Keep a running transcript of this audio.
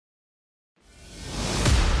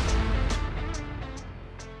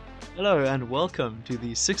Hello and welcome to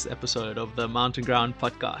the sixth episode of the Mountain Ground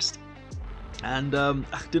podcast. And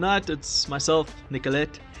tonight it's myself,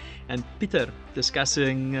 Nicolette, and Pieter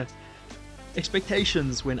discussing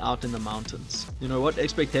expectations when out in the mountains. You know, what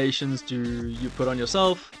expectations do you put on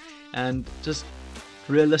yourself, and just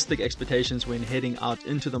realistic expectations when heading out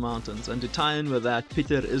into the mountains. And to tie in with that,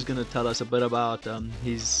 Pieter is going to tell us a bit about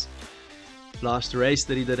his last race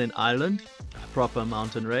that he did in Ireland, a proper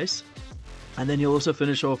mountain race. And then he'll also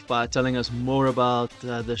finish off by telling us more about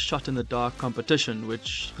the shot in the dark competition,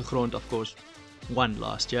 which Gegrond, of course, won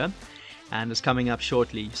last year and is coming up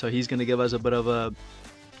shortly. So he's going to give us a bit of a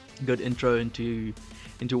good intro into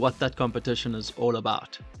what that competition is all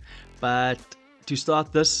about. But to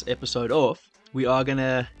start this episode off, we are going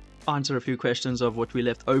to answer a few questions of what we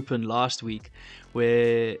left open last week,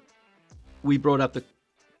 where we brought up the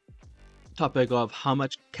topic of how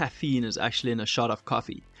much caffeine is actually in a shot of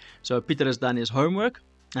coffee. So Pieter has done his homework,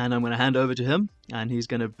 and I'm going to hand over to him, and he's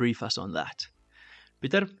going to brief us on that.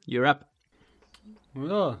 Pieter, you're up.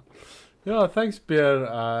 Yeah, thanks,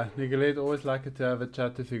 Pierre. Nicolette, always like to have a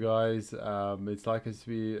chat with you guys. It's like as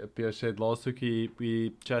Pierre said last week,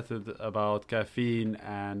 we chatted about caffeine,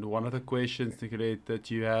 and one of the questions, Nicolette,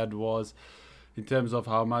 that you had was in terms of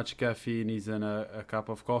how much caffeine is in a cup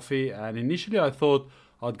of coffee. And initially I thought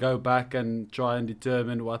I'd go back and try and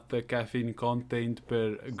determine what the caffeine content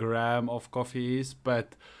per gram of coffee is,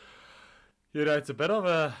 but you know, it's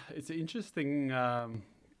an interesting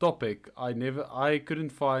topic. I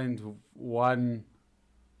couldn't find one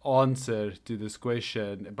answer to this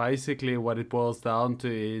question. Basically, what it boils down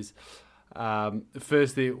to is,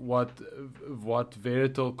 firstly, what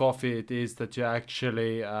varietal coffee it is that you're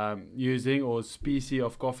actually using, or species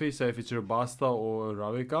of coffee. So if it's Robusta or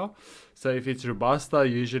Arabica. So if it's Robusta,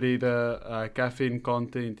 usually the caffeine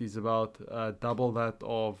content is about double that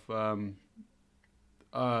of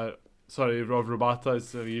Robusta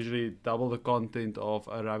is usually double the content of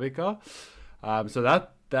Arabica. So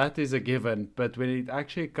that is a given. But when it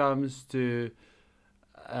actually comes to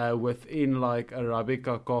within like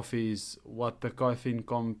Arabica coffees, what the caffeine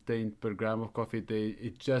content per gram of coffee,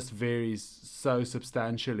 it just varies so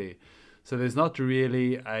substantially. So there's not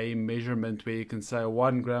really a measurement where you can say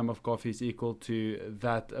 1 gram of coffee is equal to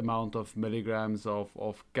that amount of milligrams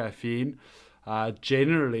of caffeine.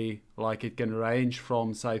 Generally, like it can range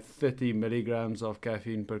from say 30 milligrams of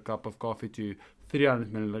caffeine per cup of coffee to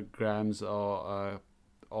 300 milligrams of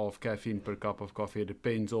caffeine per cup of coffee. It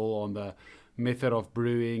depends all on the method of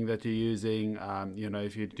brewing that you're using. You know,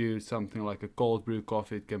 if you do something like a cold brew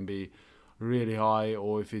coffee, it can be really high,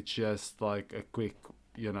 or if it's just like a quick,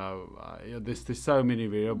 there's so many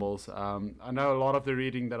variables. I know a lot of the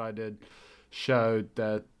reading that I did showed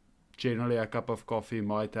that generally a cup of coffee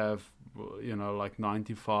might have, like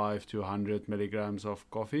 95 to 100 milligrams of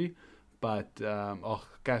coffee, but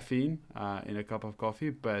caffeine in a cup of coffee.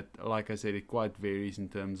 But like I said, it quite varies in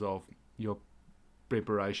terms of your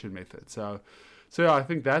preparation method. So yeah, I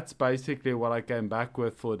think that's basically what I came back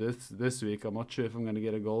with for this week. I'm not sure if I'm going to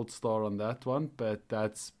get a gold star on that one, but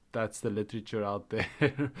that's the literature out there.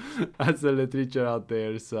 That's the literature out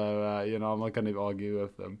there. So I'm not going to argue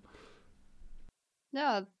with them.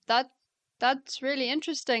 Yeah, that's really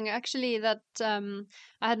interesting. Actually, that I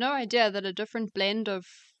had no idea that a different blend of,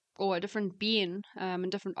 or a different bean, a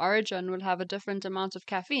different origin will have a different amount of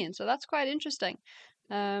caffeine. So that's quite interesting.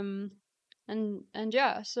 And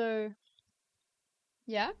yeah, so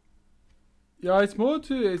yeah. Yeah,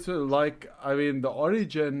 it's like, I mean, the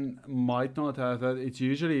origin might not have that. It's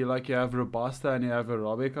usually like you have Robusta and you have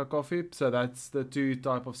Arabica coffee. So that's the two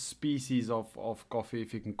type of species of coffee,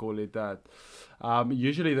 if you can call it that.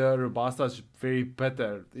 Usually the Robusta is very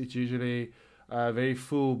bitter. It's usually a very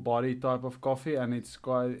full body type of coffee, and it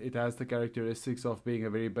has the characteristics of being a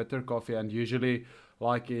very bitter coffee. And usually,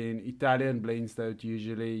 like in Italian blends, they would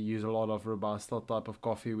usually use a lot of Robusta type of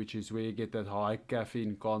coffee, which is where you get that high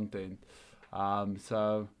caffeine content.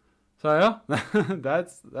 So yeah,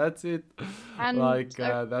 that's it. And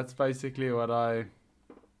that's basically what I.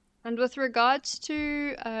 And with regards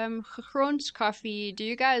to Gegrond's coffee, do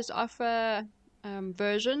you guys offer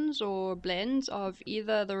versions or blends of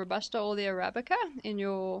either the Robusta or the Arabica in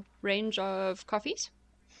your range of coffees?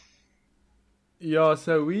 Yeah,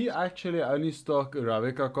 so we actually only stock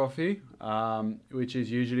Arabica coffee, which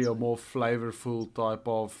is usually a more flavorful type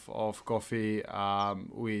of coffee,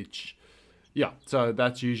 which. Yeah, so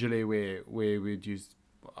that's usually where we'd use.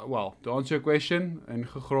 Well, to answer your question, in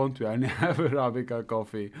Gegrond we only have Arabica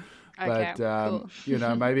coffee, Okay, but cool.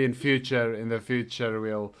 maybe in the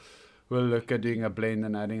future we'll look at doing a blend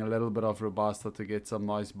and adding a little bit of Robusta to get some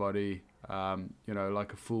nice body,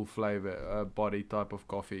 like a full flavor body type of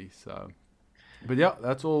coffee. So, but yeah,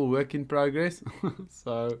 that's all work in progress.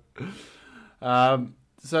 So,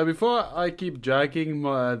 so before I keep dragging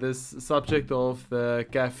this subject of the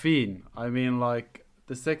caffeine, I mean, like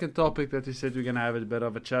the second topic that we said we're gonna have a bit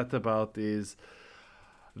of a chat about is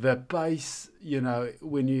the pace,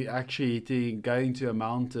 when you actually going to a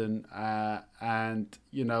mountain, and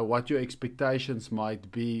what your expectations might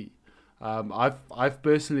be. I've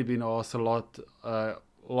personally been asked a lot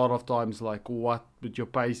of times, like, what would your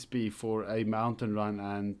pace be for a mountain run,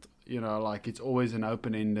 and like it's always an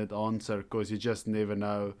open-ended answer because you just never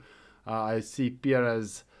know. I see Pierre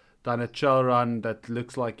has done a trail run that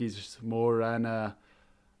looks like he's more ran a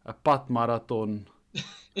pad marathon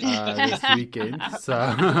this weekend.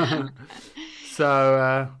 So,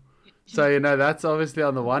 that's obviously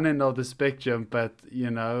on the one end of the spectrum. But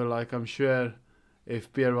like I'm sure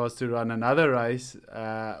if Pierre was to run another race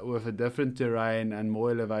with a different terrain and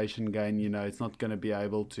more elevation gain, it's not going to be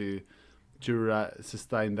able to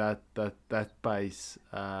sustain that pace.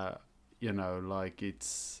 Like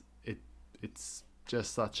it's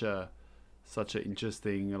just such an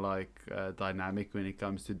interesting dynamic when it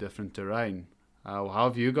comes to different terrain. How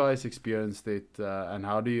have you guys experienced it, and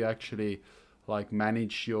how do you actually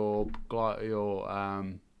manage your I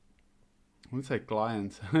wouldn't say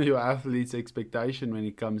clients, your athletes' expectation when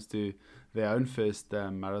it comes to their own first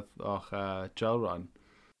marathon trail run?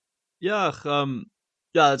 Yeah,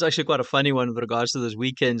 it's actually quite a funny one with regards to this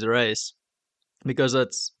weekend's race, because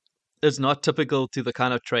it's not typical to the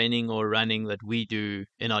kind of training or running that we do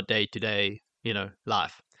in our day-to-day,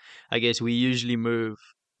 life. I guess we usually move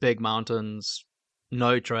big mountains,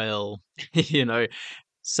 no trail,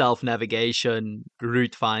 self-navigation,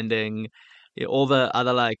 route finding, all the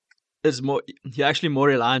other it's more, you're actually more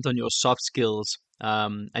reliant on your soft skills,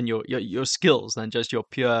 and your skills than just your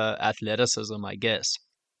pure athleticism, I guess.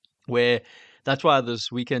 Where that's why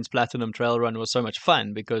this weekend's Platinum Trail Run was so much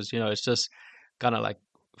fun, because it's just kind of like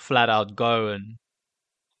flat out go, and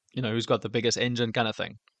who's got the biggest engine kind of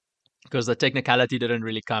thing, because the technicality didn't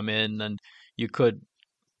really come in, and you could,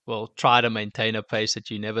 well, try to maintain a pace that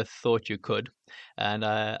you never thought you could. And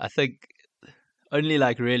I think only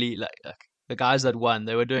really the guys that won,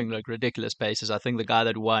 they were doing ridiculous paces. I think the guy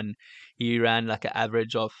that won, he ran an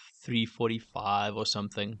average of 3:45 or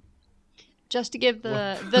something. Just to give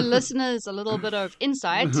the listeners a little bit of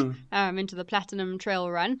insight into the Platinum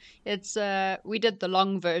Trail Run, it's we did the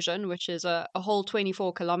long version, which is a whole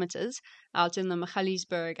 24 kilometers out in the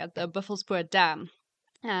Magaliesberg at the Buffelspoort Dam.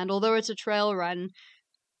 And although it's a trail run,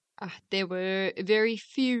 there were very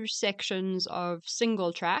few sections of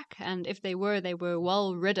single track, and if they were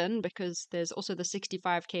well ridden, because there's also the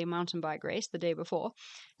 65k mountain bike race the day before.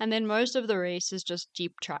 And then most of the race is just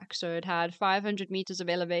jeep track, so it had 500 meters of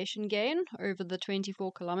elevation gain over the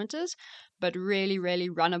 24 kilometers, but really, really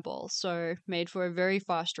runnable, so made for a very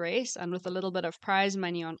fast race, and with a little bit of prize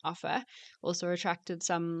money on offer, also attracted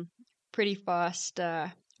some pretty fast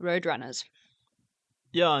road runners.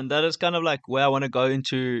 Yeah, and that is kind of where I want to go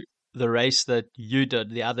into the race that you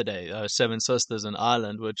did the other day, Seven Sisters in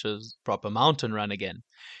Ireland, which is proper mountain run again.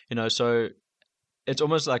 So it's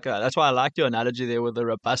almost that's why I liked your analogy there with the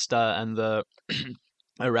Robusta and the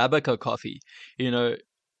Arabica coffee.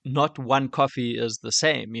 Not one coffee is the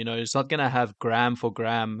same. It's not going to have gram for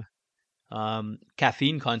gram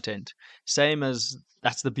caffeine content. Same as,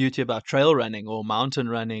 that's the beauty about trail running or mountain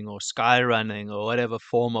running or sky running or whatever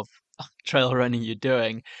form of trail running you're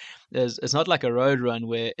doing. It's not like a road run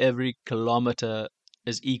where every kilometer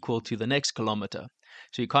is equal to the next kilometer.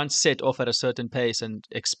 So you can't set off at a certain pace and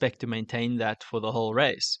expect to maintain that for the whole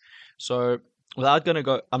race. So without going to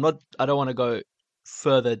go, I don't want to go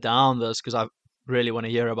further down this, because I really want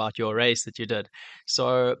to hear about your race that you did.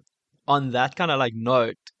 So on that kind of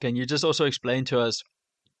note, can you just also explain to us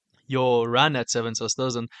your run at Seven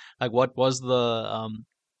Sisters, and what was the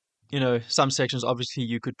some sections obviously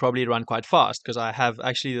you could probably run quite fast, because I have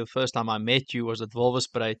actually, the first time I met you was at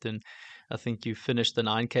Wolverspreit, and I think you finished the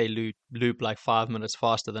 9k loop 5 minutes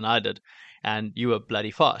faster than I did, and you were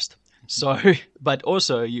bloody fast. So, but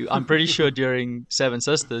also I'm pretty sure during Seven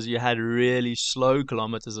Sisters you had really slow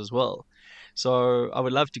kilometers as well. So I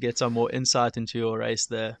would love to get some more insight into your race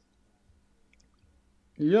there.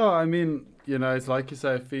 Yeah, I mean, it's like you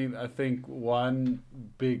say. I think one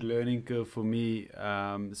big learning curve for me,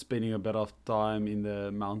 spending a bit of time in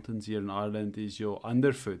the mountains here in Ireland, is your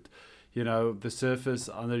underfoot. The surface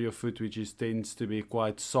under your foot, which tends to be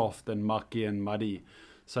quite soft and mucky and muddy.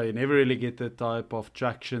 So you never really get the type of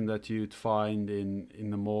traction that you'd find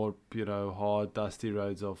in the more, hard, dusty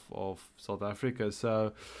roads of South Africa.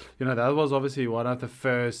 So, that was obviously one of the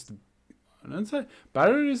first. I don't say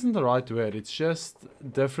barrier isn't the right word. It's just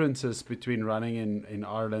differences between running in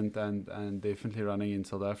Ireland and definitely running in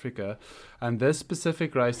South Africa. And this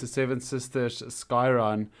specific race, the Seven Sisters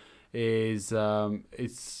Skyrun, is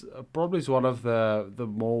it's probably one of the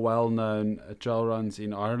more well-known trail runs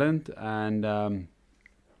in Ireland, and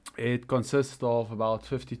it consists of about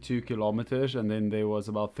 52 kilometers, and then there was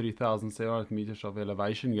about 3,700 meters of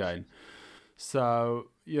elevation gain. So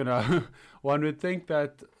one would think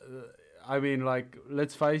that.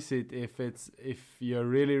 Let's face it, if you're a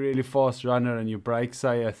really, really fast runner and you break,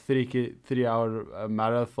 say, a 3 hour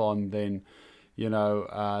marathon, then,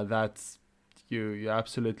 that's you're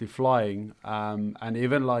absolutely flying. And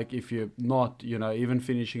even if you're not, even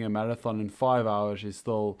finishing a marathon in 5 hours is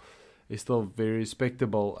still very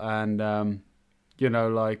respectable. And,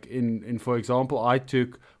 in for example,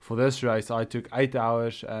 for this race, I took 8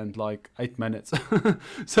 hours and 8 minutes.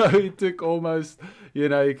 So it took almost, you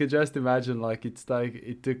can just imagine,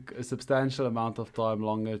 it took a substantial amount of time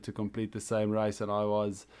longer to complete the same race. And I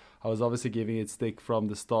was obviously giving it stick from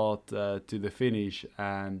the start to the finish.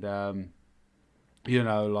 And, you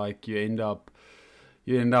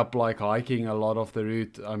end up hiking a lot of the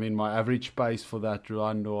route. I mean, my average pace for that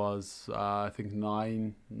run was I think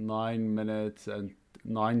 9 minutes and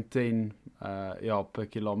 19 per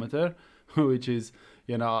kilometer, which is,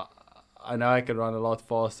 I know I can run a lot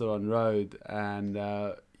faster on road, and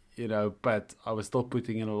but I was still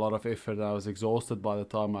putting in a lot of effort. I was exhausted by the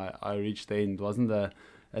time I reached the end. It wasn't a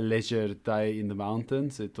leisure day in the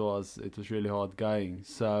mountains. It was really hard going.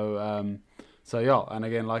 So yeah, and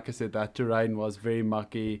again, like I said, that terrain was very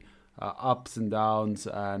mucky, ups and downs,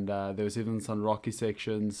 and there was even some rocky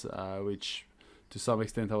sections, which to some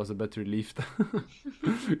extent I was a bit relieved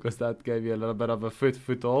because that gave you a little bit of a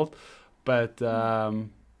foothold. But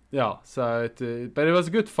yeah, so but it was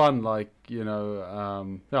good fun. It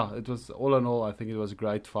was all in all, I think it was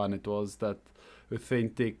great fun. It was that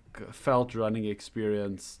authentic felt running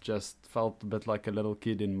experience. Just felt a bit like a little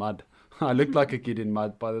kid in mud. I looked like a kid in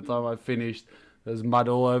mud by the time I finished. There's mud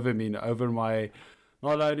all over me, not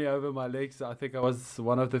only over my legs. I think I was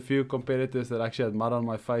one of the few competitors that actually had mud on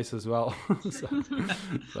my face as well.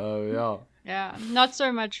 so yeah. Yeah, not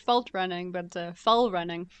so much felt running, but fell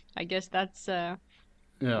running. I guess that's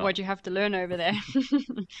what you have to learn over there.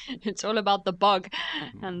 It's all about the bog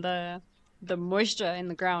and the moisture in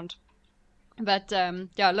the ground. But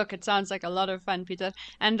look, it sounds like a lot of fun, Pieter.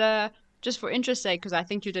 And just for interest's sake, because I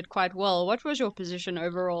think you did quite well, what was your position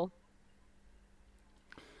overall?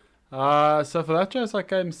 So for that race, I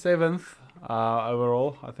came 7th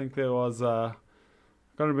overall. I think there was, I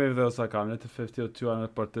can't remember if there was 150 or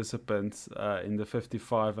 200 participants in the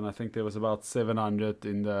 55, and I think there was about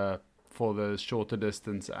 700 for the shorter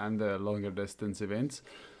distance and the longer distance events.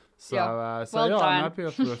 So, well I'm happy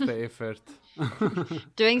with the effort.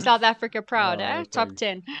 Doing South Africa proud, eh? Top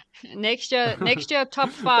 10. Next year, top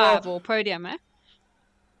 5 or podium, eh?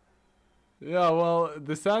 Yeah, well,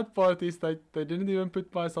 the sad part is that they didn't even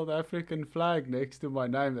put my South African flag next to my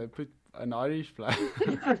name. They put an Irish flag.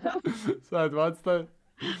 So what's the...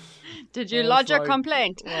 Did you lodge a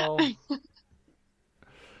complaint? Well,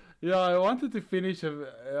 yeah, I wanted to finish.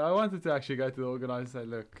 I wanted to actually go to the organizer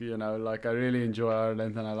and say, look, I really enjoy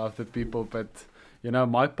Ireland and I love the people, but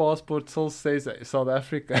my passport still says South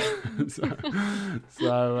Africa.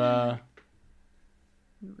 so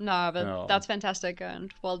no, but that's fantastic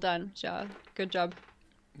and well done. Yeah, good job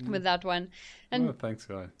with that one. And thanks,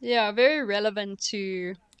 guys. Yeah, very relevant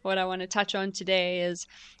to what I want to touch on today is,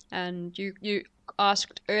 and you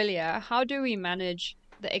asked earlier, how do we manage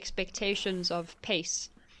the expectations of pace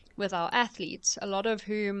with our athletes, a lot of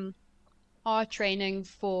whom are training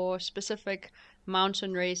for specific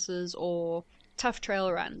mountain races or tough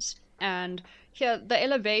trail runs. And here, the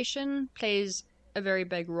elevation plays a very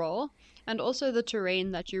big role, and also the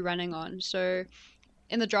terrain that you're running on. So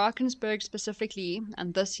in the Drakensberg specifically,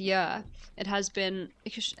 and this year, it has been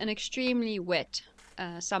an extremely wet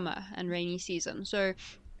summer and rainy season. So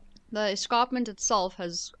the escarpment itself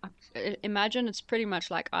has, imagine it's pretty much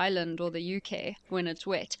like Ireland or the UK when it's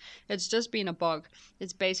wet. It's just been a bog.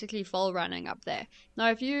 It's basically full running up there.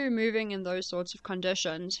 Now, if you're moving in those sorts of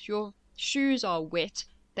conditions, your shoes are wet,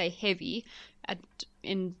 they're heavy.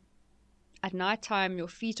 At night time, your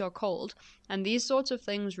feet are cold. And these sorts of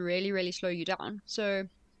things really, really slow you down. So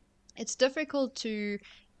it's difficult to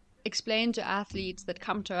explain to athletes that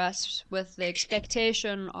come to us with the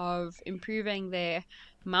expectation of improving their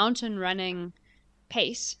mountain running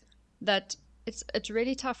pace that it's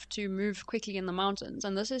really tough to move quickly in the mountains,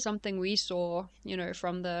 and this is something we saw,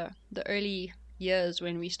 from the early years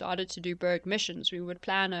when we started to do berg missions. We would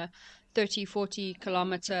plan a 30-40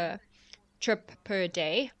 kilometer trip per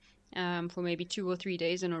day, for maybe 2 or 3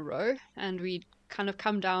 days in a row, and we'd kind of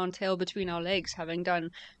come down tail between our legs, having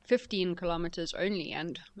done 15 kilometers only,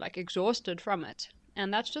 and like exhausted from it.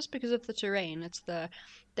 And that's just because of the terrain. It's the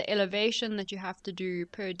elevation that you have to do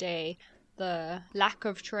per day, the lack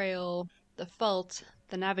of trail, the fault,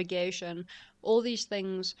 the navigation. All these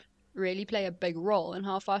things really play a big role in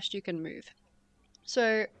how fast you can move.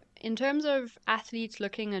 So in terms of athletes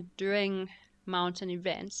looking at doing mountain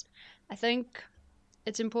events, I think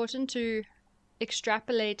it's important to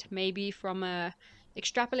extrapolate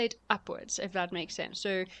extrapolate upwards, if that makes sense.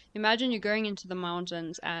 So imagine you're going into the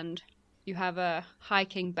mountains and you have a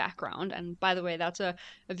hiking background. And by the way, that's a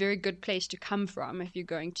very good place to come from if you're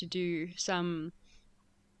going to do some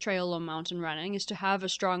trail or mountain running, is to have a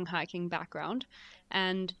strong hiking background,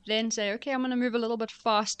 and then say, okay, I'm going to move a little bit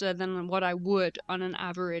faster than what I would on an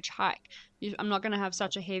average hike. I'm not going to have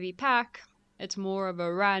such a heavy pack. It's more of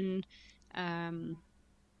a run.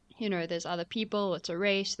 There's other people, it's a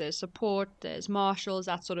race, there's support, there's marshals,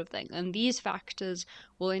 that sort of thing. And these factors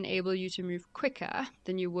will enable you to move quicker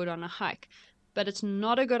than you would on a hike. But it's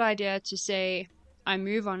not a good idea to say, I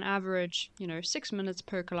move on average, 6 minutes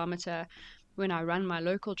per kilometer when I run my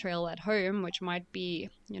local trail at home, which might be,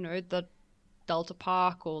 the Delta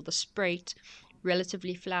Park or the Spruit,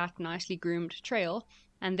 relatively flat, nicely groomed trail,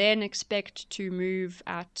 and then expect to move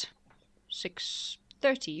at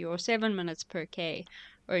 6:30 or 7 minutes per K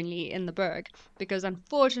only in the berg, because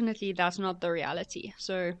unfortunately that's not the reality.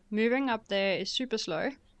 So moving up there is super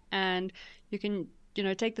slow, and you can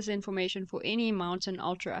take this information for any mountain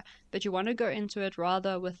ultra, but you want to go into it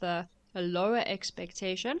rather with a lower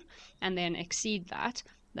expectation and then exceed that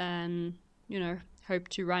than hope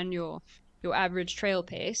to run your average trail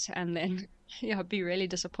pace and then be really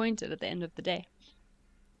disappointed at the end of the day.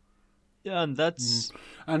 Yeah, and that's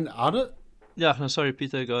And other yeah. No, sorry,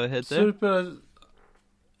 Pieter, go ahead there. super.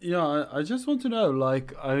 Yeah, I just want to know,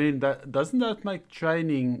 like, I mean, that doesn't that make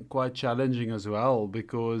training quite challenging as well?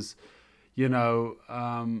 Because,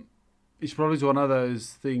 it's probably one of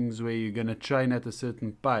those things where you're going to train at a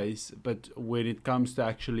certain pace, but when it comes to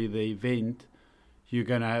actually the event, you're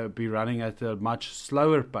going to be running at a much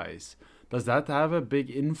slower pace. Does that have a big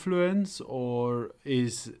influence, or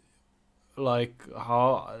is, like,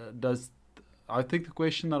 I think the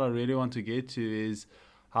question that I really want to get to is,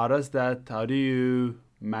 how do you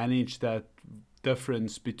manage that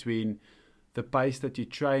difference between the pace that you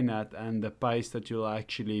train at and the pace that you'll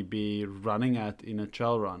actually be running at in a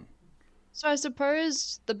trail run? So I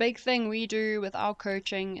suppose the big thing we do with our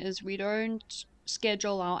coaching is we don't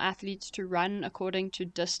schedule our athletes to run according to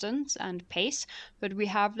distance and pace, but we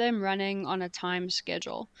have them running on a time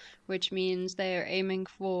schedule, which means they are aiming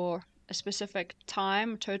for a specific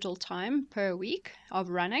total time per week of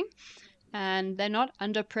running, and they're not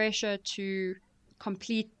under pressure to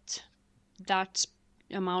complete that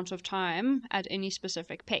amount of time at any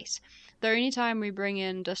specific pace. The only time we bring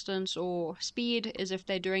in distance or speed is if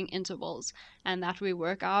they're doing intervals, and that we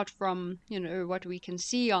work out from what we can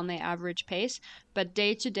see on their average pace. But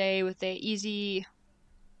day to day, with their easy,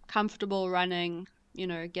 comfortable running,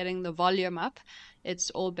 getting the volume up,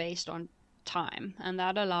 it's all based on time, and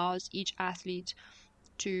that allows each athlete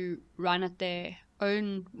to run at their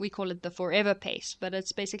own, we call it the forever pace, but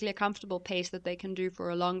it's basically a comfortable pace that they can do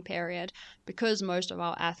for a long period, because most of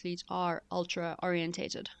our athletes are ultra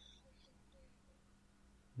orientated.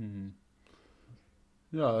 Mm-hmm.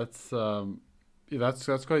 Yeah, that's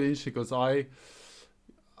quite interesting, because I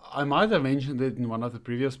might have mentioned it in one of the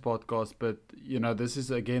previous podcasts, but this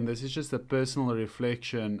is just a personal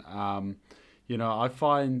reflection. I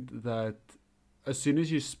find that as soon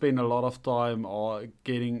as you spend a lot of time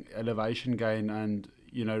getting elevation gain and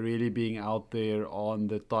really being out there on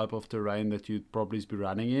the type of terrain that you'd probably be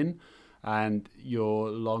running in, and your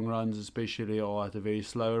long runs especially are at a very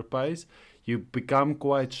slower pace, you become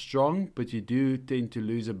quite strong, but you do tend to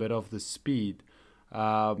lose a bit of the speed.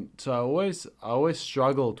 So I always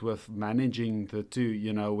struggled with managing the two,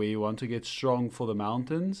 where you want to get strong for the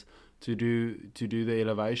mountains to do the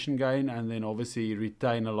elevation gain, and then obviously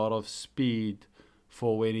retain a lot of speed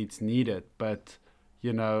for when it's needed. But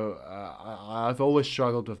I've always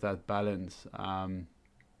struggled with that balance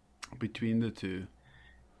between the two.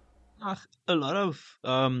 A lot of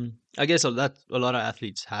I guess a lot of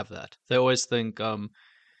athletes have that. They always think if I'm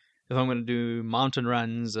going to do mountain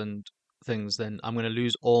runs and things, then I'm going to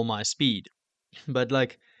lose all my speed. But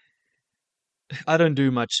like, I don't do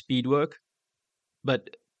much speed work, but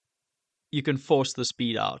you can force the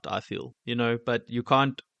speed out, I feel, but you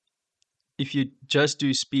can't. If you just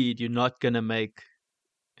do speed, you're not going to make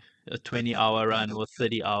a 20-hour run or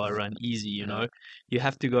 30-hour run easy. You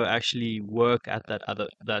have to go actually work at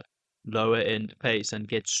that lower end pace and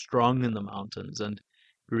get strong in the mountains and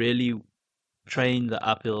really train the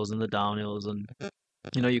uphills and the downhills. And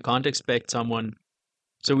you can't expect someone.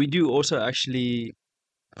 So we do also actually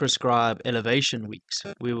prescribe elevation weeks.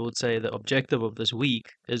 We would say the objective of this week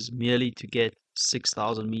is merely to get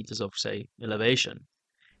 6,000 meters of, say, elevation.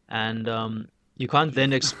 And you can't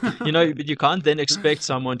then but you can't then expect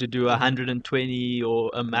someone to do 120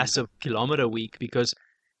 or a massive kilometer week, because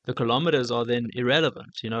the kilometers are then irrelevant.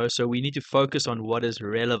 So we need to focus on what is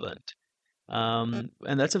relevant. And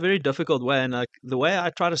that's a very difficult way. And like the way I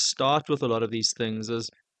try to start with a lot of these things is,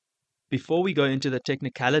 before we go into the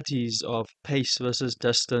technicalities of pace versus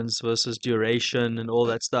distance versus duration and all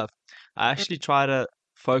that stuff, I actually try to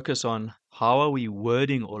focus on how are we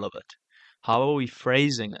wording all of it? How are we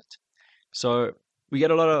phrasing it? So we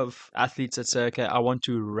get a lot of athletes that say, okay, I want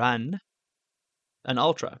to run an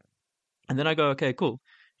ultra. And then I go, okay, cool.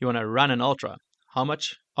 You want to run an ultra. How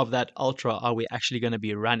much of that ultra are we actually going to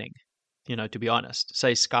be running? To be honest,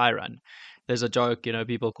 say Skyrun. There's a joke,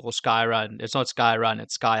 people call Skyrun. It's not Skyrun,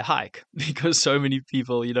 it's Sky Hike, because so many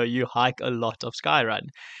people, you hike a lot of Skyrun.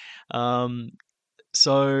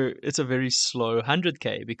 So it's a very slow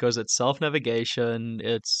 100K because it's self-navigation,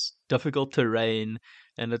 it's difficult terrain,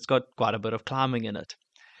 and it's got quite a bit of climbing in it.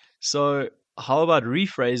 So how about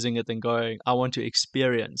rephrasing it and going, I want to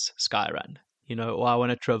experience Skyrun, or I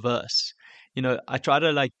want to traverse. I try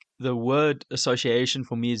to the word association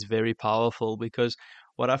for me is very powerful, because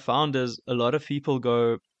what I found is a lot of people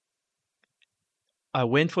go, I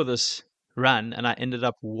went for this run and I ended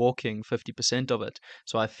up walking 50% of it,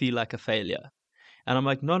 so I feel like a failure. And I'm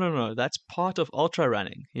like, no, that's part of ultra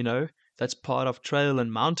running, that's part of trail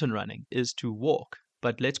and mountain running, is to walk.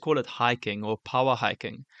 But let's call it hiking or power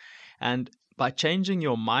hiking. And by changing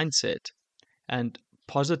your mindset and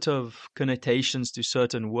positive connotations to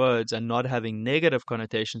certain words and not having negative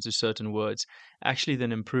connotations to certain words, actually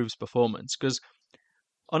then improves performance. Because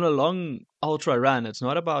on a long ultra run, it's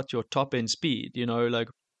not about your top end speed.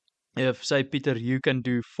 If, say, Pieter, you can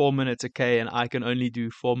do 4 minutes a K and I can only do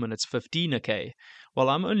 4 minutes 15 a K, well,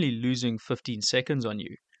 I'm only losing 15 seconds on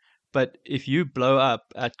you. But if you blow up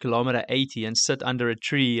at kilometer 80 and sit under a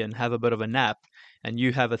tree and have a bit of a nap, and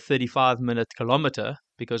you have a 35-minute kilometer,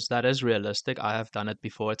 because that is realistic, I have done it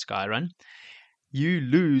before at Skyrun, you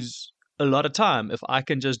lose a lot of time if I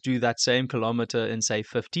can just do that same kilometer in, say,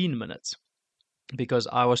 15 minutes, because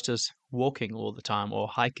I was just walking all the time or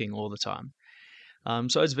hiking all the time.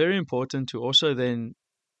 So it's very important to also then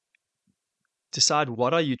decide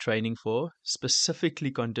what are you training for,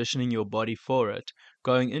 specifically conditioning your body for it,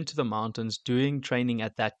 going into the mountains, doing training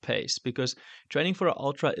at that pace, because training for an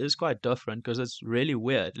ultra is quite different, because it's really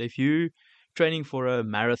weird. If you training for a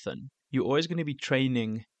marathon, you're always going to be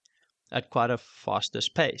training at quite a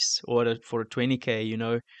fastest pace, or for a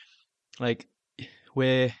 20K,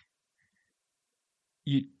 where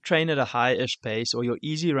you train at a high-ish pace, or your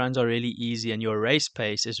easy runs are really easy and your race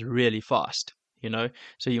pace is really fast,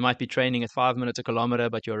 so you might be training at 5 minutes a kilometer,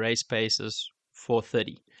 but your race pace is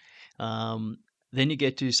 4:30. Then you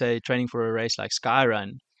get to, say, training for a race like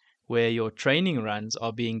Skyrun, where your training runs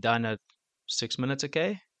are being done at 6 minutes a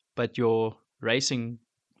K, but your racing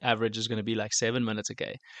average is going to be like 7 minutes a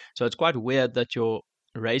K. So it's quite weird that your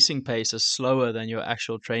racing pace is slower than your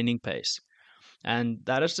actual training pace. And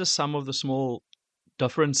that is just some of the small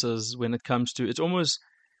differences when it comes to, it's almost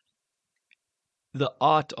the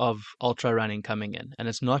art of ultra running coming in. And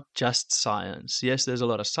it's not just science. Yes, there's a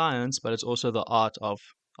lot of science, but it's also the art of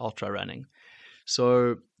ultra running.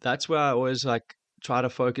 So that's where I always try to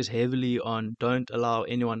focus heavily on, don't allow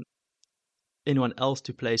anyone else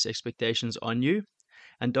to place expectations on you,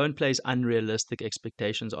 and don't place unrealistic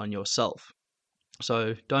expectations on yourself.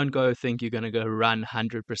 So don't go think you're going to go run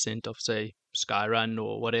 100% of, say, Skyrun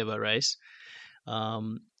or whatever race.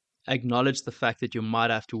 Acknowledge the fact that you might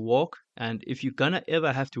have to walk, and if you're gonna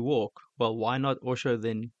ever have to walk, well, why not also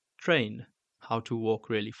then train how to walk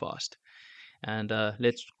really fast? And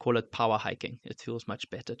let's call it power hiking. It feels much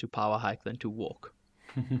better to power hike than to walk.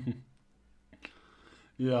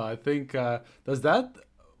 Yeah, I think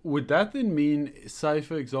would that then mean, say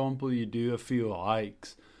for example you do a few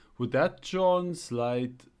hikes, would that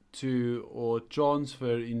translate to or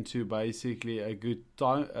transfer into basically a good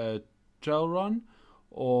trail run,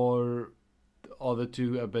 or are the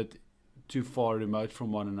two a bit too far remote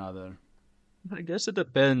from one another? I guess it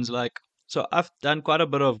depends. So I've done quite a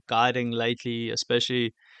bit of guiding lately,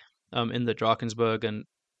 especially in the Drakensberg, and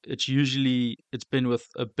it's been with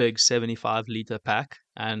a big 75-liter pack,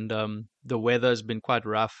 and the weather's been quite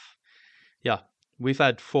rough. Yeah, we've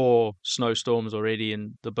had 4 snowstorms already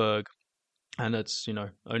in the Berg, and it's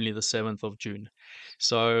only the 7th of June.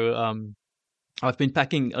 So I've been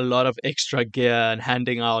packing a lot of extra gear and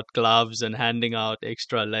handing out gloves and handing out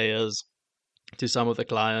extra layers to some of the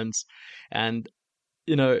clients. And,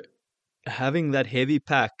 having that heavy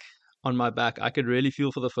pack on my back, I could really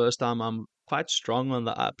feel for the first time I'm quite strong on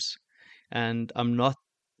the ups. And I'm not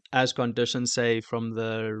as conditioned, say, from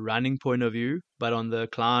the running point of view, but on the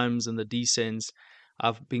climbs and the descents,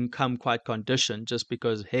 I've become quite conditioned just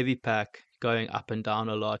because heavy pack, going up and down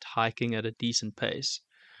a lot, hiking at a decent pace.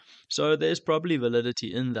 So there's probably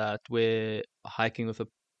validity in that, where hiking with a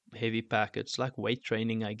heavy pack, it's like weight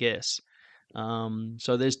training, I guess.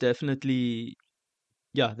 So there's definitely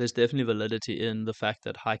validity in the fact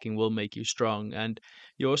that hiking will make you strong. And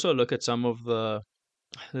you also look at some of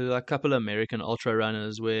there's a couple of American ultra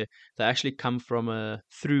runners where they actually come from a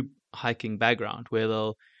through hiking background, where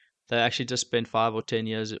they actually just spent 5 or 10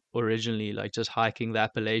 years originally, like just hiking the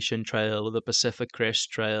Appalachian Trail or the Pacific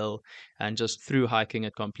Crest Trail, and just through hiking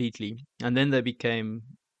it completely. And then they became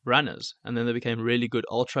runners, and then they became really good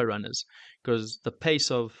ultra runners, because the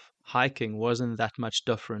pace of hiking wasn't that much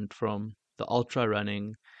different from the ultra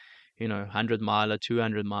running, 100 miler,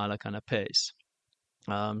 200 miler kind of pace.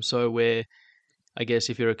 So where I guess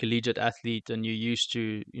if you're a collegiate athlete and you're used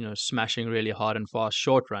to, smashing really hard and fast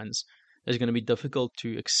short runs, it's going to be difficult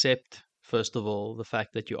to accept, first of all, the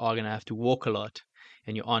fact that you are going to have to walk a lot,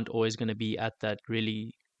 and you aren't always going to be at that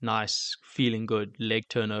really nice, feeling good leg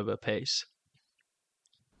turnover pace.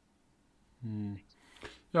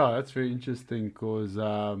 Yeah, that's very interesting because,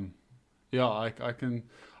 yeah, I can,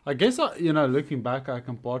 I guess, looking back, I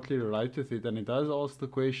can partly relate with it. And it does ask the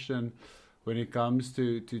question when it comes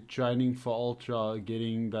to training for ultra,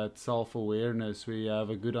 getting that self-awareness where you have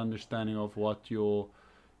a good understanding of what your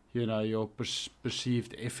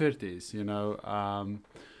perceived effort is,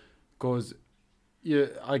 because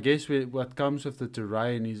I guess what comes with the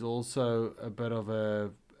terrain is also a bit of a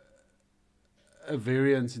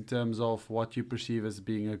variance in terms of what you perceive as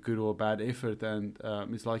being a good or bad effort. And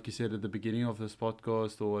it's like you said at the beginning of this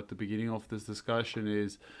podcast or at the beginning of this discussion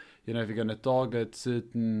is, if you're going to target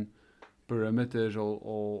certain perimeters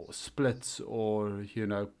or splits or,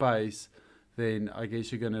 pace, then I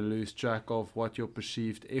guess you're going to lose track of what your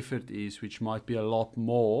perceived effort is, which might be a lot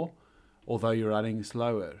more, although you're running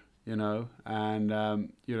slower, and,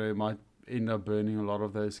 you might end up burning a lot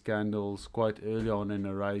of those candles quite early on in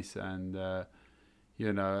a race. And,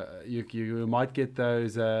 you might get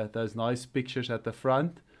those nice pictures at the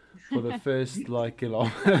front for the first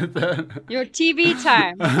kilometer. Your TV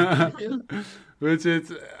time. Which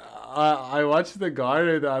is, I watched the guy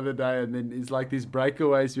the other day, and then it's like these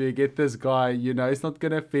breakaways where you get this guy, he's not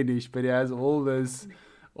gonna finish, but he has all this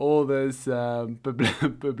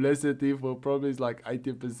publicity for probably like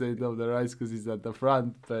 80% of the race because he's at the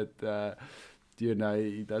front, but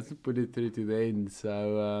he doesn't put it through to the end.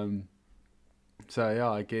 So yeah,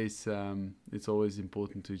 I guess it's always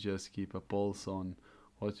important to just keep a pulse on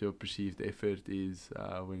what your perceived effort is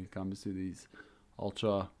when it comes to these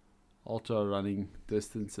ultra running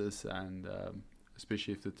distances, and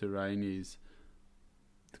especially if the terrain is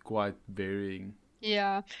quite varying.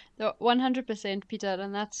 Yeah, 100%, Peter,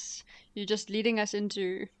 and that's you just leading us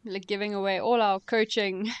into like giving away all our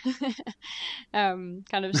coaching kind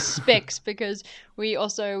of specs, because we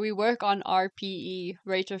work on RPE,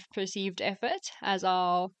 rate of perceived effort, as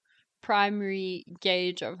our primary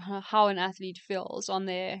gauge of how an athlete feels on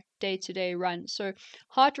their day-to-day run. So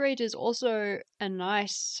heart rate is also a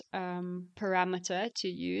nice parameter to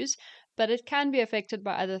use, but it can be affected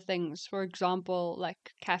by other things. For example, like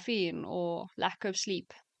caffeine or lack of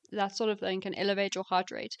sleep. That sort of thing can elevate your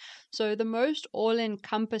heart rate. So the most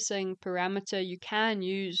all-encompassing parameter you can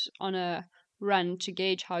use on a run to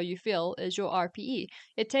gauge how you feel is your RPE.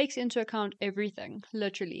 It takes into account everything,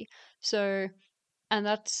 literally. So, and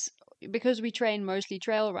that's because we train mostly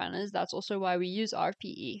trail runners, that's also why we use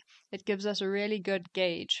RPE. It gives us a really good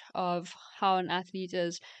gauge of how an athlete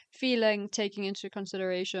is feeling, taking into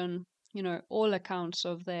consideration, all accounts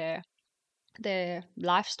of their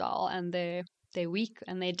lifestyle and their week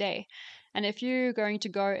and their day. And if you're going to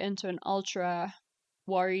go into an ultra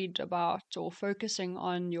worried about or focusing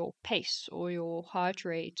on your pace or your heart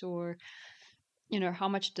rate or how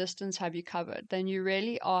much distance have you covered, then you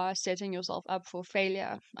really are setting yourself up for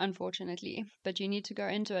failure, unfortunately. But you need to go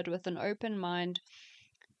into it with an open mind,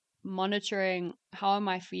 monitoring how am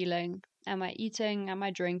I feeling? Am I eating? Am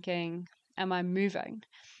I drinking? Am I moving?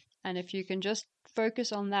 And if you can just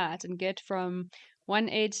focus on that and get from one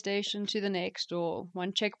aid station to the next or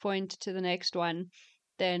one checkpoint to the next one,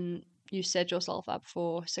 then you set yourself up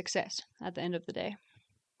for success at the end of the day.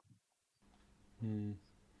 No,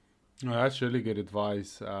 that's really good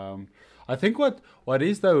advice. I think what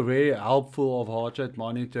is though very helpful of heart rate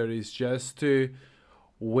monitor is just to,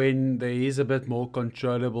 when there is a bit more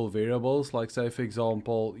controllable variables, like say for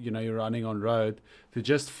example, you're running on road, to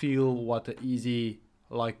just feel what the easy,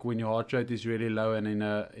 like when your heart rate is really low and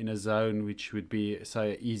in a zone which would be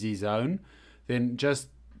say an easy zone, then just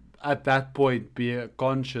at that point be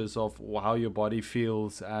conscious of how your body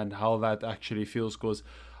feels and how that actually feels. Because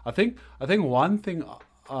I think one thing,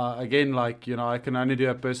 again, like I can only do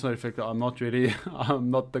a personal reflector. I'm not really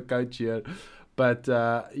I'm not the coach here, but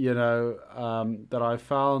that I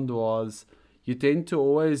found was you tend to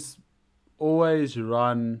always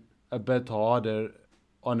run a bit harder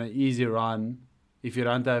on an easy run if you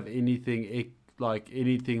don't have anything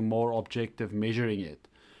more objective measuring it,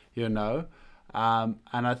 and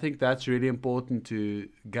I think that's really important to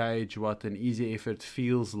gauge what an easy effort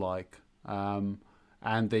feels like, and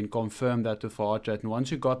then confirm that with heart rate. And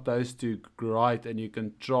once you got those two right and you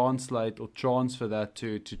can translate or transfer that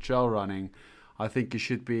to trail running, I think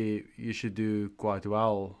you should do quite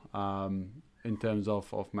well in terms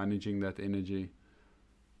of managing that energy.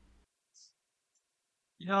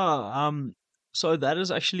 Yeah, so that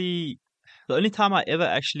is actually the only time I ever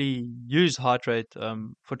actually used heart rate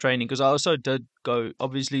for training, because I also did go,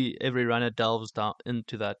 obviously every runner delves down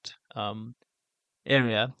into that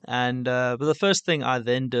area, and but the first thing I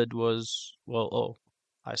then did was,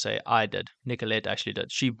 I did, Nicolette actually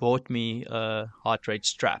did. She bought me a heart rate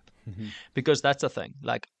strap, because that's the thing.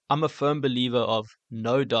 Like, I'm a firm believer of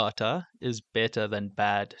no data is better than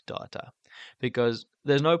bad data, because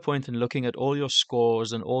there's no point in looking at all your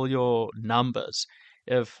scores and all your numbers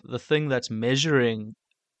if the thing that's measuring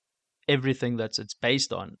everything that it's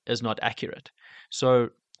based on is not accurate. So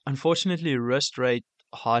unfortunately,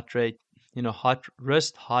 heart rate,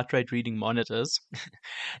 heart rate reading monitors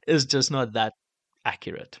is just not that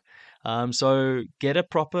accurate. So get a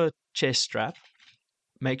proper chest strap,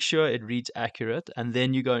 make sure it reads accurate, and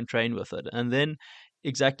then you go and train with it. And then,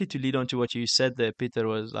 exactly to lead on to what you said there, Pieter,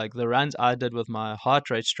 was like the runs I did with my heart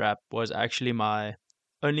rate strap was actually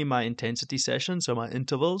only my intensity session, so my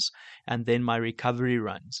intervals, and then my recovery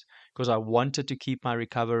runs, because I wanted to keep my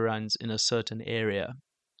recovery runs in a certain area.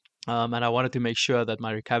 And I wanted to make sure that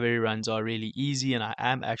my recovery runs are really easy and I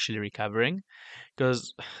am actually recovering,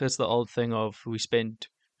 because it's the old thing of we spend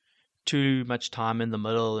too much time in the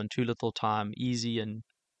middle and too little time easy and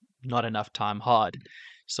not enough time hard.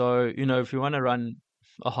 So, if you want to run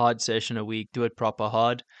a hard session a week, do it proper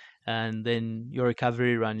hard. And then your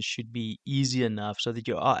recovery runs should be easy enough so that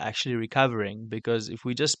you are actually recovering. Because if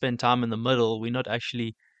we just spend time in the middle, we're not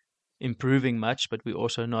actually improving much, but we're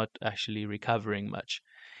also not actually recovering much.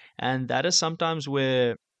 And that is sometimes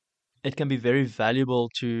where it can be very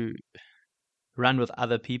valuable to run with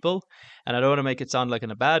other people. And I don't want to make it sound like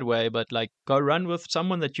in a bad way, but like go run with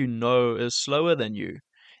someone that you know is slower than you.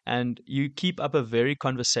 And you keep up a very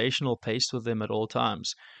conversational pace with them at all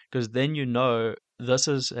times, because then this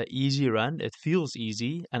is an easy run. It feels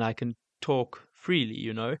easy and I can talk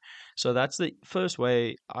freely. So that's the first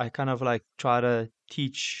way I kind of like try to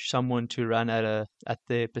teach someone to run at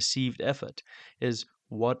their perceived effort is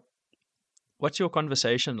what's your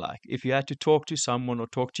conversation like? If you had to talk to someone or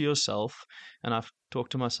talk to yourself, and I've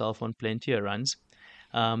talked to myself on plenty of runs,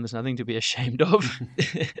 there's nothing to be ashamed of.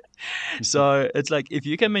 So it's like if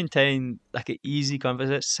you can maintain like an easy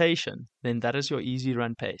conversation, then that is your easy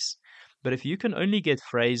run pace. But if you can only get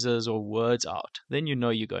phrases or words out, then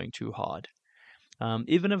you're going too hard.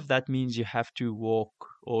 Even if that means you have to walk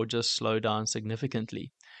or just slow down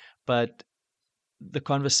significantly. But the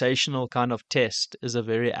conversational kind of test is a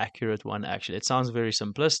very accurate one, actually. It sounds very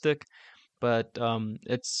simplistic, but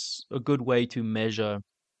it's a good way to measure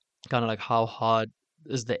kind of like how hard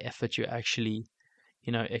is the effort you're actually,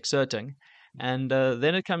 exerting. And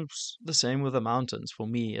then it comes the same with the mountains for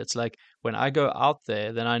me. It's like when I go out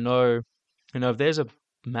there, then I know, if there's a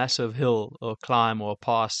massive hill or climb or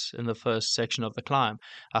pass in the first section of the climb,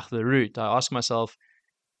 the route, I ask myself,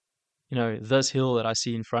 this hill that I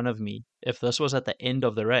see in front of me, if this was at the end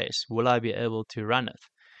of the race, will I be able to run it?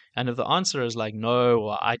 And if the answer is like no,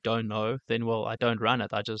 or I don't know, then well, I don't run it.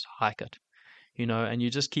 I just hike it, and you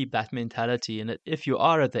just keep that mentality. And if you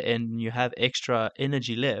are at the end and you have extra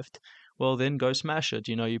energy left, well, then go smash it.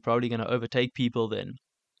 You're probably going to overtake people then,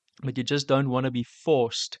 but you just don't want to be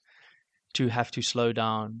forced to have to slow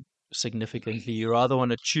down significantly. You rather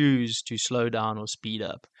want to choose to slow down or speed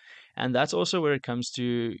up. And that's also where it comes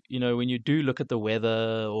to, when you do look at the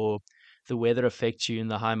weather or the weather affects you in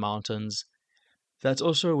the high mountains, that's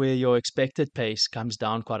also where your expected pace comes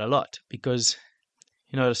down quite a lot. Because,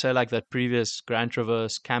 to say like that previous Grand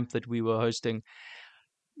Traverse camp that we were hosting,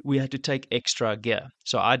 we had to take extra gear.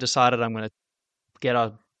 So I decided I'm going to get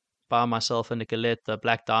out, buy myself and Nicolette the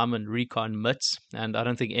Black Diamond Recon mitts. And I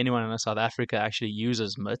don't think anyone in South Africa actually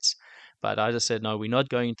uses mitts. But I just said, no, we're not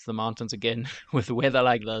going into the mountains again with weather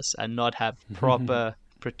like this and not have proper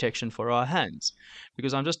protection for our hands.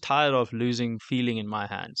 Because I'm just tired of losing feeling in my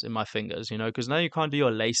hands, in my fingers, because now you can't do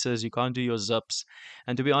your laces, you can't do your zips.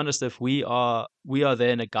 And to be honest, if we are there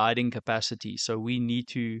in a guiding capacity, so we need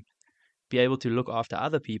to be able to look after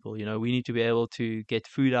other people. We need to be able to get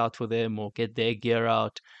food out for them or get their gear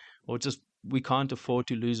out, or just we can't afford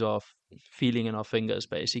to lose our feeling in our fingers,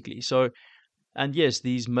 basically. So, and yes,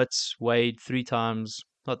 these mitts weighed 3 times,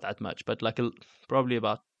 not that much, but probably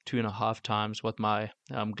about 2.5 times what my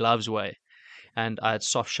gloves weigh. And I had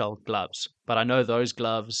soft shell gloves, but I know those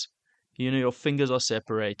gloves, your fingers are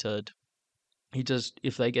separated.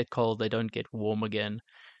 If they get cold, they don't get warm again.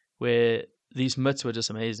 Where these mitts were just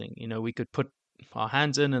amazing. We could put our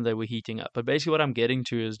hands in and they were heating up. But basically what I'm getting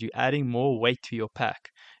to is you're adding more weight to your pack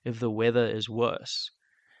if the weather is worse.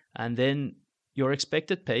 And then your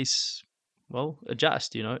expected pace, well,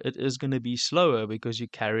 adjust, it is going to be slower because you're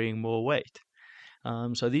carrying more weight.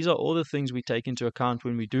 So these are all the things we take into account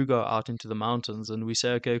when we do go out into the mountains and we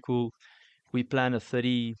say, okay, cool, we plan a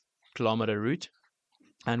 30-kilometer route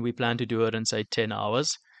and we plan to do it in, say, 10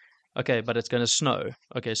 hours. Okay, but it's going to snow.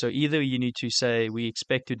 Okay, so either you need to say we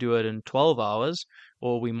expect to do it in 12 hours,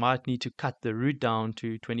 or we might need to cut the route down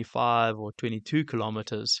to 25 or 22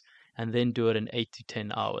 kilometers and then do it in 8 to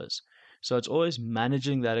 10 hours. So it's always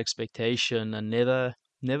managing that expectation and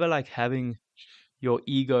never like having your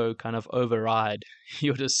ego kind of override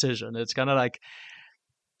your decision. It's kind of like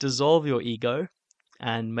dissolve your ego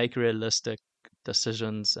and make realistic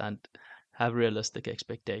decisions and have realistic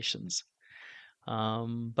expectations.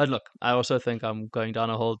 But look, I also think I'm going down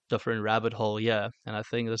a whole different rabbit hole here, and I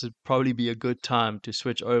think this would probably be a good time to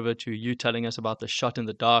switch over to you telling us about the shot in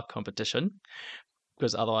the dark competition,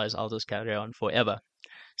 because otherwise I'll just carry on forever.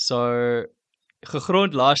 So,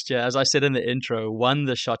 Gegrond last year, as I said in the intro, won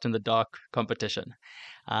the shot in the dark competition.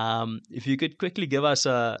 If you could quickly give us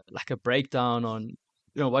a breakdown on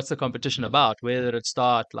what's the competition about, where did it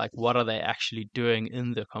start, what are they actually doing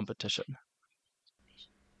in the competition?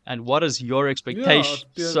 And what is your expectation?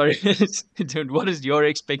 Sorry, dude, what is your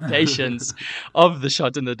expectations of the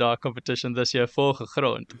shot in the dark competition this year for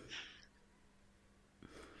Gegrond?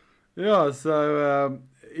 Yeah, so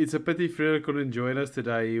it's a pity Fred couldn't join us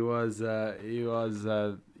today. He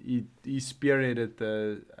spearheaded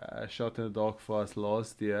the shot in the dark for us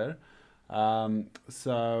last year.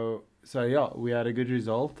 So yeah, we had a good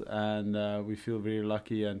result, and we feel very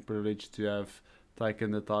lucky and privileged to have taken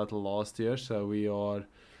the title last year. So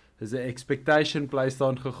there's an expectation placed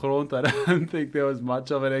on Gegrond. I don't think there was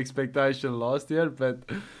much of an expectation last year, but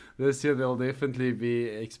this year there'll definitely be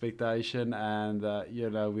expectation, and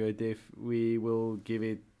we will give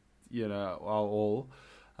it our all.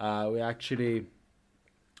 We actually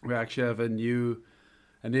have a new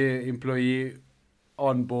employee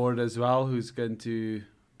on board as well, who's going to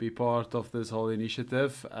be part of this whole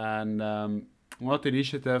initiative, and not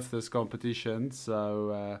initiative, this competition.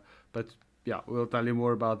 So, but yeah, we'll tell you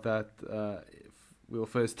more about that. We'll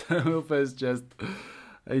first just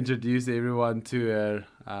introduce everyone to her,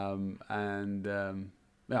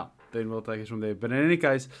 then we'll take it from there. But in any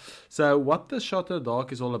case, so what the Shot in the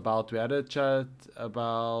Dark is all about, we had a chat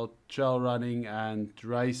about trail running and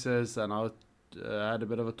races, and I had a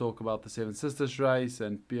bit of a talk about the Seven Sisters race,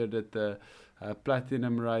 and Pierre did the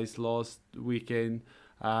Platinum race last weekend.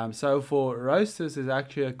 So for roasters, is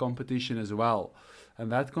actually a competition as well. And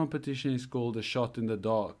that competition is called a Shot in the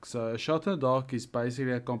Dark. So a Shot in the Dark is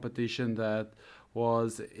basically a competition that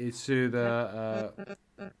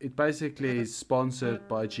it basically is sponsored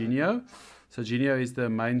by Genio. So Genio is the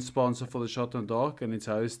main sponsor for the Shot in the Dark, and it's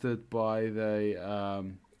hosted by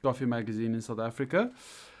the Coffee magazine in South Africa.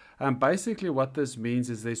 And basically what this means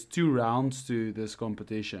is there's 2 rounds to this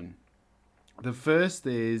competition. The first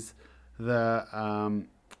is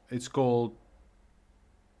it's called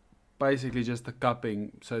basically just the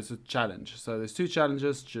cupping. So it's a challenge. So there's 2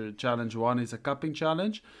 challenges. Challenge 1 is a cupping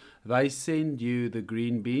challenge. They send you the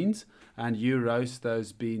green beans and you roast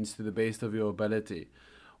those beans to the best of your ability.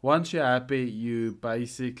 Once you're happy, you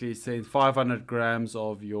basically send 500 grams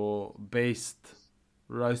of your best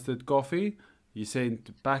roasted coffee. You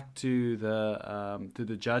send back to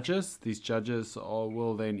the judges. These judges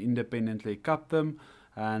will then independently cup them,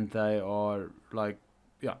 and they are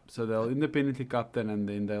yeah, so they'll independently cup them, and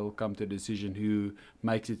then they'll come to a decision who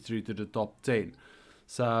makes it through to the top 10.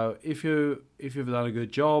 So if you've done a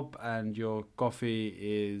good job and your coffee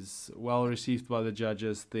is well received by the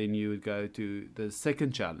judges, then you would go to the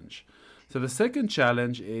second challenge. So the second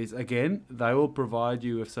challenge is, again, they will provide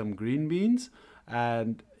you with some green beans,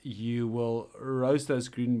 and you will roast those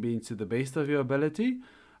green beans to the best of your ability.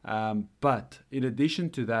 But in addition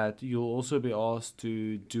to that, you'll also be asked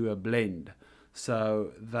to do a blend.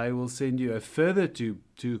 So they will send you a further two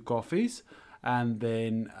coffees, and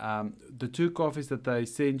then the 2 coffees that they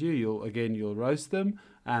send you, you'll roast them,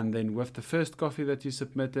 and then with the first coffee that you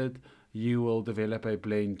submitted, you will develop a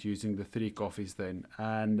blend using the 3 coffees then.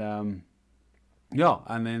 And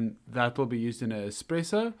and then that will be used in an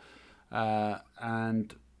espresso,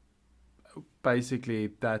 and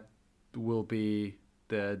basically that will be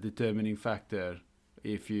the determining factor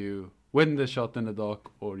if you win the shot in the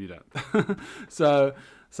dark or you don't.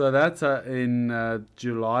 So that's in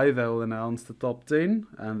July they will announce the top 10,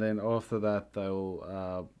 and then after that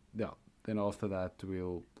they'll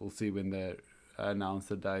we'll see when they announce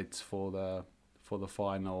the dates for the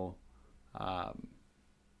final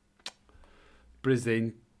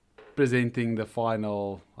presenting the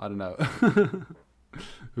final, I don't know,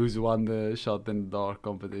 who's won the shot in the dark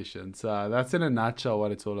competition. So that's in a nutshell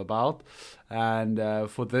what it's all about. And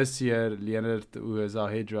for this year, Leonard, who is our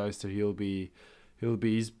head roaster,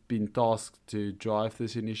 he's been tasked to drive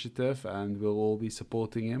this initiative, and we'll all be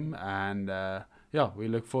supporting him. And we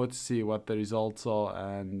look forward to see what the results are,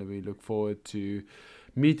 and we look forward to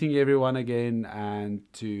meeting everyone again and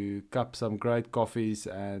to cup some great coffees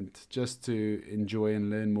and just to enjoy and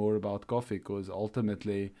learn more about coffee, because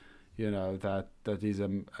ultimately, that is a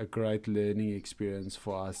great learning experience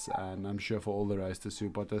for us, and I'm sure for all the roasters who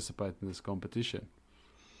participate in this competition.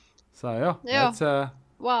 So that's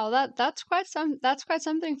wow, that's quite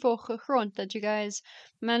something for Gegrond that you guys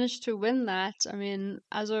managed to win that. I mean,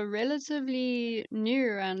 as a relatively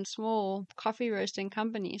new and small coffee roasting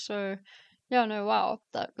company. So wow,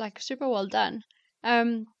 that super well done.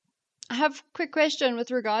 I have a quick question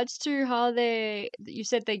with regards to how you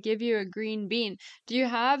said they give you a green bean. Do you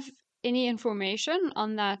have any information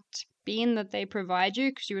on that bean that they provide you?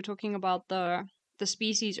 Because you were talking about the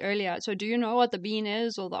species earlier. So do you know what the bean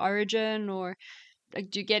is, or the origin, or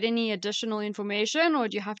do you get any additional information, or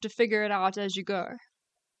do you have to figure it out as you go?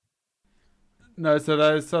 No, so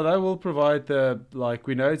they will provide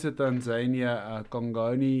we know it's a Tanzania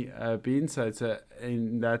Congoni bean, so it's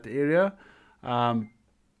in that area, and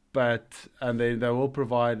then they will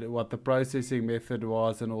provide what the processing method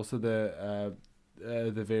was, and also the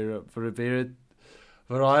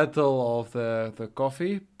varietal of the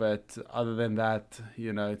coffee. But other than that,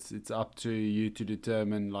 it's up to you to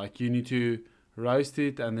determine. You need to roast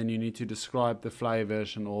it, and then you need to describe the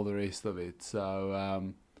flavors and all the rest of it.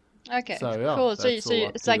 So okay, so cool. So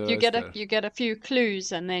it's like you get a few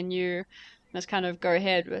clues, and then you must kind of go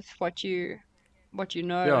ahead with what you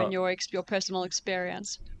know and your personal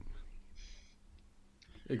experience.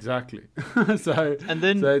 Exactly. So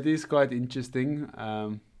it is quite interesting.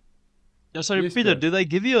 Sorry, Pieter, do they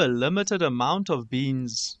give you a limited amount of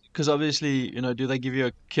beans? Because obviously, do they give you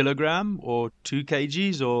a kilogram or 2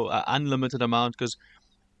 kgs or an unlimited amount? Because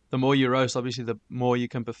the more you roast, obviously, the more you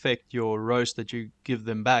can perfect your roast that you give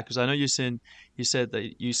them back. Because I know you said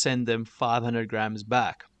that you send them 500 grams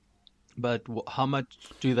back. But how much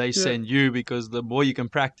do they send you? Because the more you can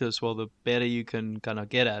practice, the better you can kind of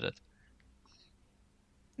get at it.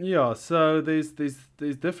 Yeah, so there's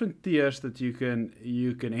different tiers that you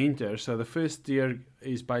can enter. So the first tier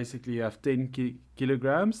is basically you have 10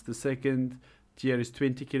 kilograms. The second tier is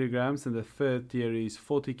 20 kilograms, and the third tier is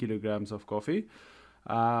 40 kilograms of coffee.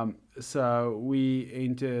 So we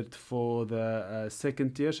entered for the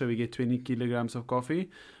second tier, so we get 20 kilograms of coffee.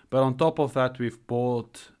 But on top of that, we've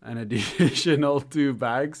bought an additional 2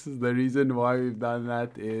 bags. The reason why we've done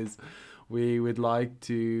that is we would like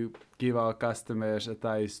to give our customers a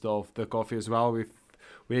taste of the coffee as well.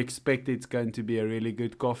 We expect it's going to be a really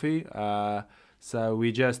good coffee. So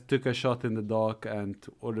we just took a shot in the dark and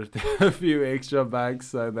ordered a few extra bags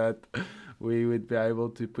so that we would be able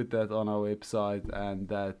to put that on our website, and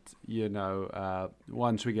that,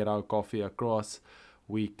 once we get our coffee across,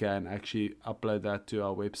 we can actually upload that to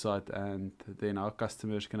our website, and then our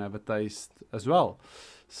customers can have a taste as well.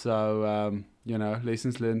 So,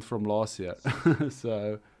 lessons learned from last year.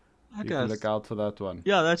 So you can look out for that one.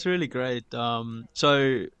 Yeah, that's really great.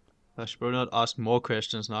 So I should probably not ask more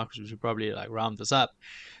questions now, because we should probably round this up.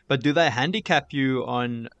 But do they handicap you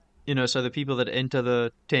on, so the people that enter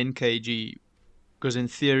the 10 kg, because in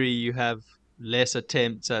theory you have less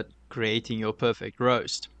attempts at creating your perfect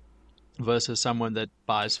roast versus someone that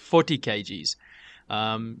buys 40 kgs?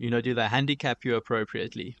 Do they handicap you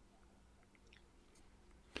appropriately?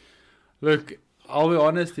 Look, I'll be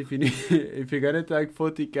honest. If you need, if you're gonna take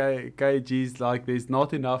 40 kgs, like there's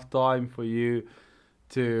not enough time for you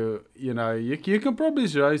to, you can probably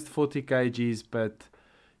roast 40 kgs, but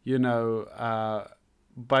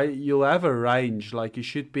but you'll have a range. Like you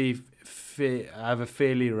should be have a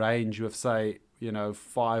fairly range with, say,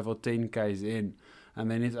 5 or 10 k's in,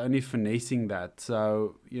 and then it's only finessing that.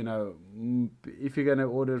 So if you're gonna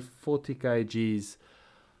order 40 kgs.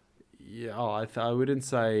 Yeah, I wouldn't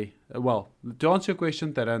say. Well, to answer your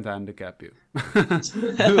question, they don't handicap you.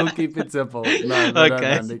 We'll keep it simple. No, they don't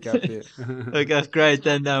handicap you. Okay, great.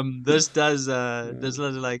 Then this does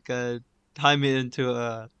like tie me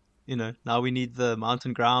into now we need the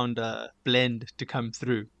mountain ground blend to come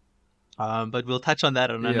through. But we'll touch on that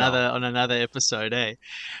on another episode, eh?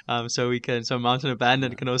 So Mountain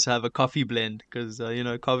Abandoned can also have a coffee blend because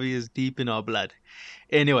coffee is deep in our blood.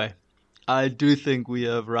 Anyway. I do think we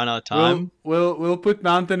have run out of time. We'll put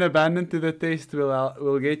Mountain Abandoned to the test.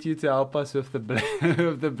 We'll get you to help us with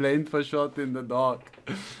the blend for Shot in the Dark,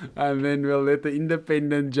 and then we'll let the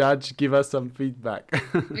independent judge give us some feedback.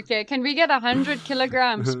 Okay, can we get 100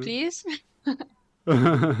 kilograms, please?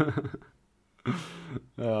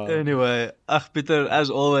 Anyway, Pieter, as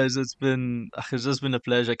always, it's just been a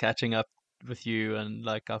pleasure catching up with you, and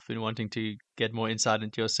like I've been wanting to get more insight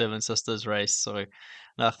into your Seven Sisters race. So,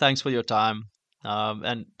 thanks for your time,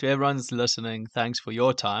 and to everyone that's listening, thanks for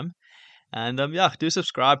your time. And do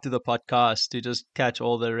subscribe to the podcast to just catch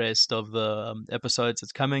all the rest of the episodes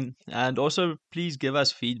that's coming. And also, please give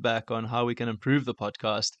us feedback on how we can improve the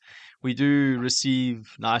podcast. We do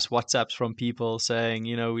receive nice WhatsApps from people saying,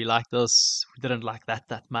 we like this, we didn't like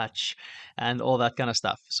that much, and all that kind of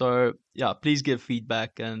stuff. So, please give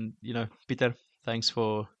feedback. And, Pieter, thanks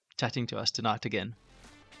for chatting to us tonight again.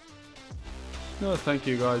 No, thank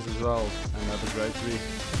you guys as well, and have a great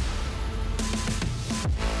week.